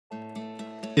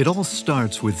It all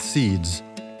starts with seeds.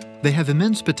 They have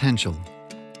immense potential,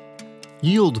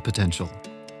 yield potential,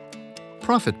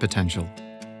 profit potential.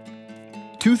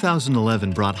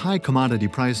 2011 brought high commodity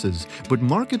prices, but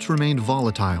markets remained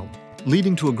volatile,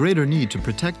 leading to a greater need to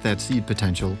protect that seed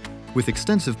potential with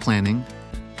extensive planning,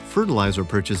 fertilizer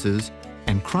purchases,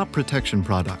 and crop protection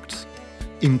products.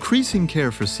 Increasing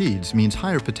care for seeds means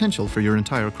higher potential for your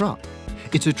entire crop.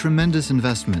 It's a tremendous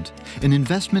investment, an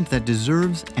investment that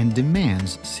deserves and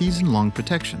demands season-long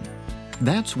protection.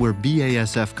 That's where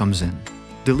BASF comes in,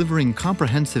 delivering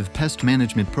comprehensive pest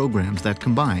management programs that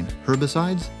combine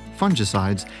herbicides,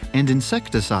 fungicides, and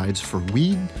insecticides for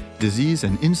weed, disease,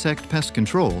 and insect pest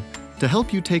control to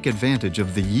help you take advantage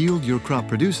of the yield your crop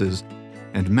produces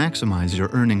and maximize your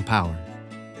earning power.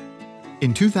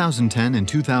 In 2010 and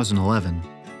 2011,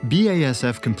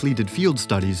 BASF completed field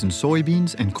studies in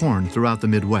soybeans and corn throughout the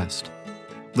Midwest.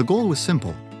 The goal was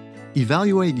simple: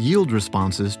 evaluate yield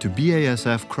responses to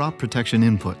BASF crop protection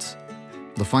inputs.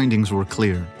 The findings were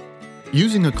clear.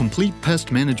 Using a complete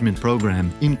pest management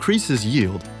program increases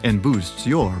yield and boosts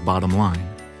your bottom line.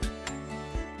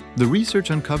 The research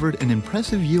uncovered an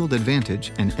impressive yield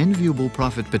advantage and enviable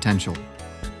profit potential.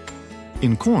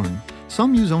 In corn,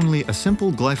 some use only a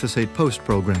simple glyphosate post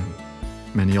program.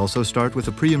 Many also start with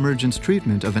a pre-emergence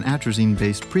treatment of an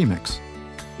atrazine-based premix.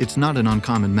 It's not an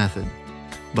uncommon method,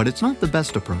 but it's not the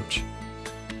best approach.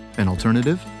 An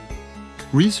alternative?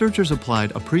 Researchers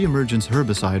applied a pre-emergence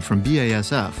herbicide from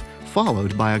BASF,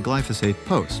 followed by a glyphosate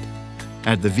post.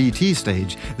 At the VT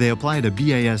stage, they applied a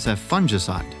BASF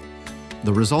fungicide.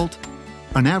 The result?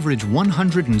 An average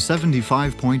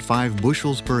 175.5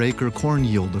 bushels per acre corn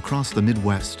yield across the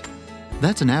Midwest.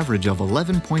 That's an average of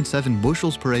 11.7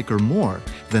 bushels per acre more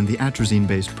than the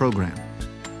atrazine-based program.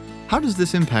 How does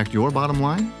this impact your bottom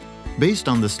line? Based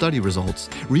on the study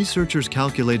results, researchers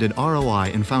calculated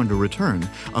ROI and found a return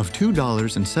of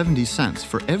 $2.70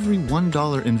 for every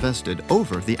 $1 invested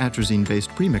over the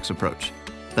atrazine-based premix approach.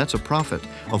 That's a profit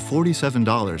of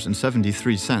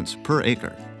 $47.73 per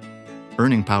acre.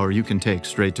 Earning power you can take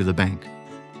straight to the bank.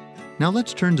 Now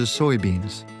let's turn to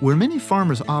soybeans, where many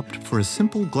farmers opt for a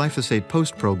simple glyphosate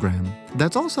post program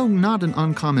that's also not an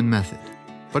uncommon method.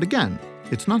 But again,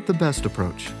 it's not the best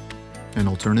approach. An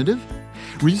alternative?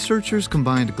 Researchers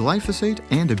combined glyphosate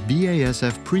and a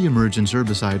BASF pre-emergence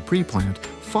herbicide pre-plant,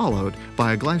 followed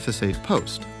by a glyphosate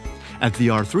post. At the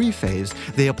R3 phase,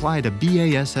 they applied a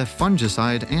BASF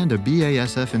fungicide and a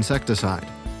BASF insecticide.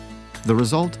 The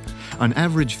result? An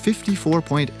average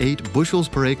 54.8 bushels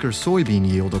per acre soybean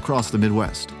yield across the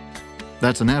Midwest.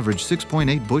 That's an average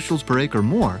 6.8 bushels per acre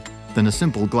more than a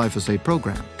simple glyphosate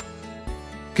program.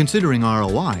 Considering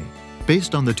ROI,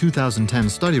 based on the 2010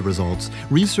 study results,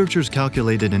 researchers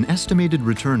calculated an estimated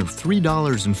return of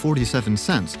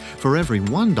 $3.47 for every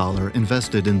 $1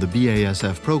 invested in the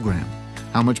BASF program.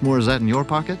 How much more is that in your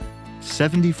pocket?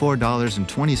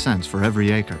 $74.20 for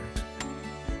every acre.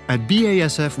 At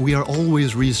BASF, we are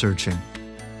always researching.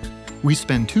 We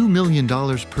spend $2 million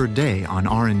per day on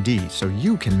R&D so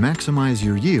you can maximize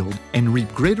your yield and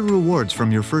reap greater rewards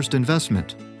from your first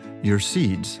investment, your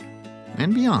seeds,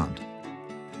 and beyond.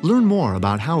 Learn more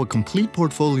about how a complete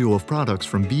portfolio of products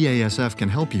from BASF can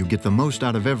help you get the most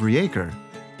out of every acre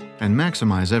and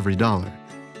maximize every dollar.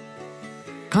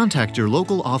 Contact your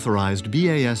local authorized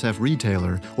BASF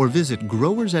retailer or visit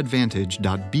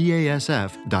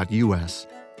growersadvantage.basf.us.